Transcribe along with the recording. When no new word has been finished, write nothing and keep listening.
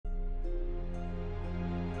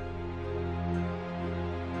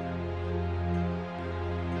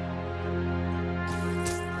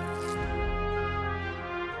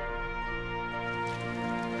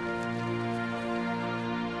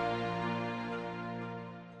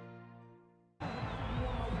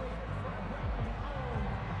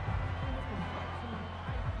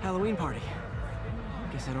Halloween party.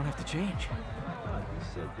 Guess I don't have to change.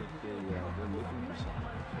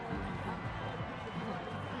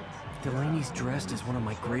 Delaney's dressed as one of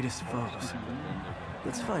my greatest foes.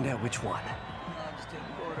 Let's find out which one.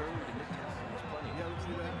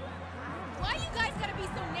 Why you guys gotta be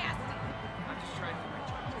so nasty? I'm just trying to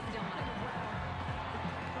reach out.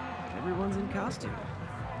 Everyone's in costume.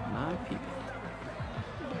 My people.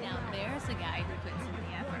 Now there's a guy who puts in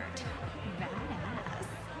the effort. Badass.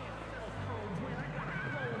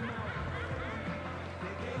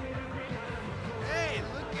 Hey,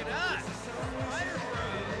 look at us! Spider-Bros!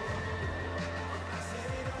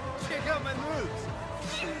 Check out my moves!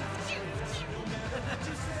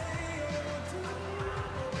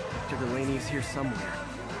 Dr. Delaney is here somewhere.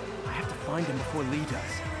 I have to find him before Lee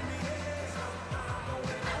does.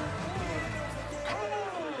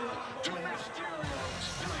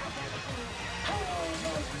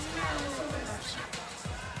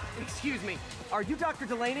 Excuse me, are you Dr.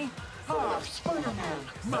 Delaney? Ah, Spider-Man,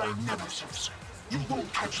 my nemesis. You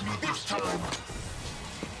won't catch me this time.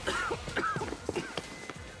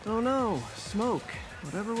 Oh no, smoke.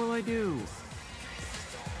 Whatever will I do?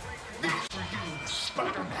 This for you,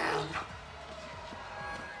 Spider-Man.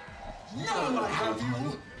 Now I have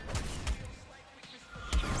you.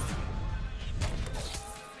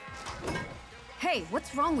 Hey,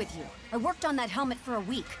 what's wrong with you? I worked on that helmet for a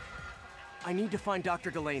week. I need to find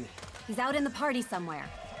Dr. Delaney. He's out in the party somewhere.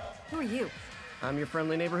 Who are you? I'm your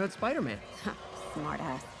friendly neighborhood Spider-Man.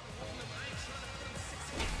 Smartass.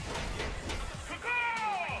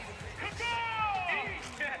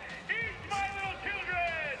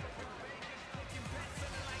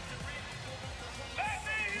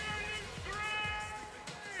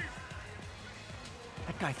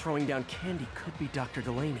 That guy throwing down candy could be Dr.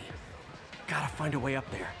 Delaney. Gotta find a way up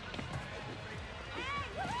there.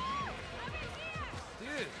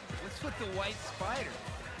 Dude, what's with the white spider?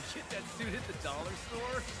 You get that suit at the dollar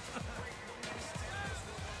store?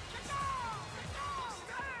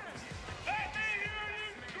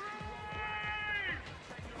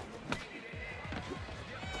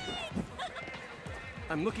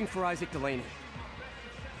 I'm looking for Isaac Delaney.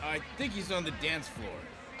 I think he's on the dance floor.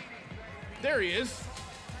 There he is.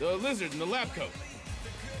 The lizard in the lab coat.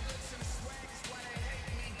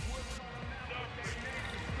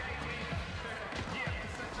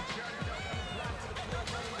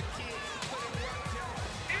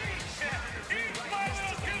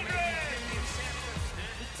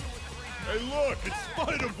 Hey, look, it's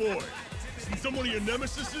Spider-Boy. See some of your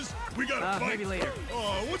nemesises? We gotta fight. Maybe later.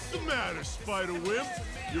 Oh, what's the matter, Spider-Wimp?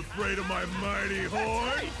 You afraid of my mighty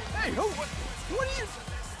horn? Hey, who? What are you?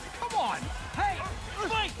 Come on! Hey!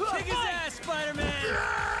 Fight! Kick his ass, Spider-Man!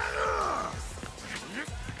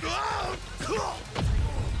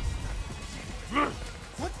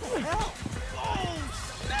 What the hell? Oh,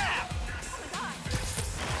 snap!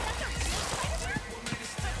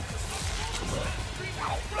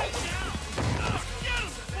 Right now! Get him,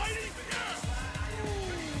 Spidey!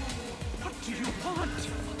 What do you want?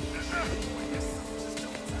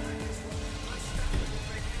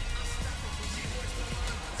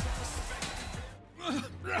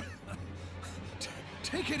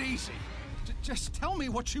 Take it easy. Just tell me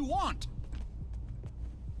what you want.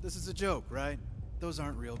 This is a joke, right? Those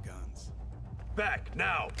aren't real guns. Back,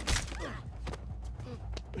 now!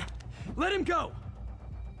 Let him go!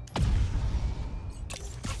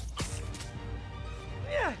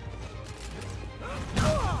 Yeah.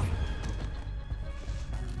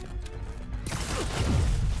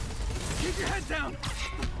 Keep your head down!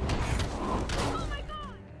 Oh my god!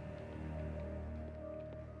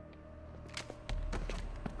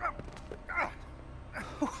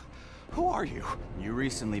 Who are you? You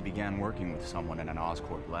recently began working with someone in an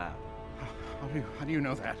Oscorp lab. How do you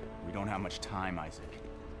know that? We don't have much time, Isaac.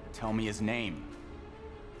 Tell me his name.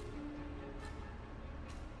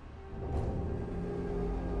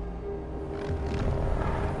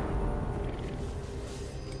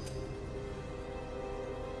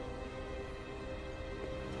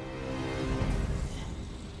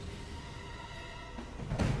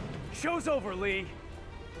 Show's over, Lee.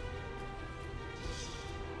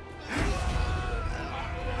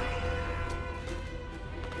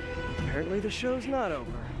 Apparently the show's not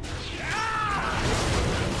over.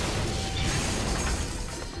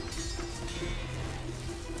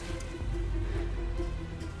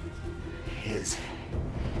 His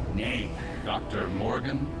name, Dr.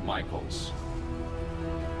 Morgan Michaels.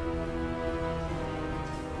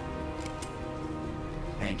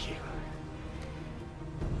 Thank you.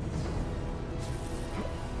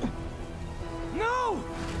 No!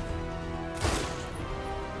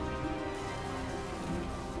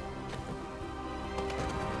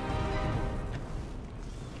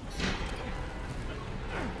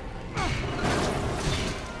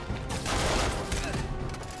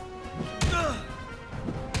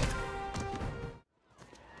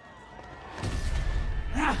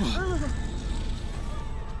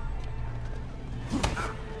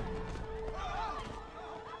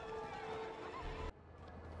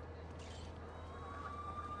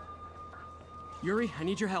 Yuri, I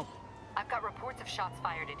need your help. I've got reports of shots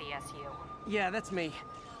fired at ESU. Yeah, that's me.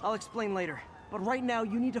 I'll explain later. But right now,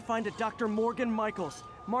 you need to find a Dr. Morgan Michaels.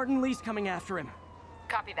 Martin Lee's coming after him.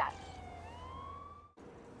 Copy that.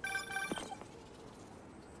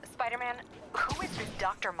 Spider-Man, who is this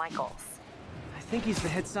Dr. Michaels? I think he's the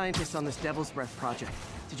head scientist on this Devil's Breath project.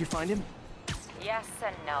 Did you find him? Yes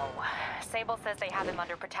and no. Sable says they have him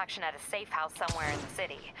under protection at a safe house somewhere in the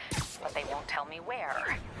city, but they won't tell me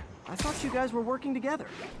where. I thought you guys were working together.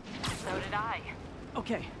 So did I.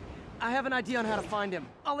 Okay, I have an idea on how to find him.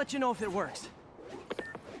 I'll let you know if it works.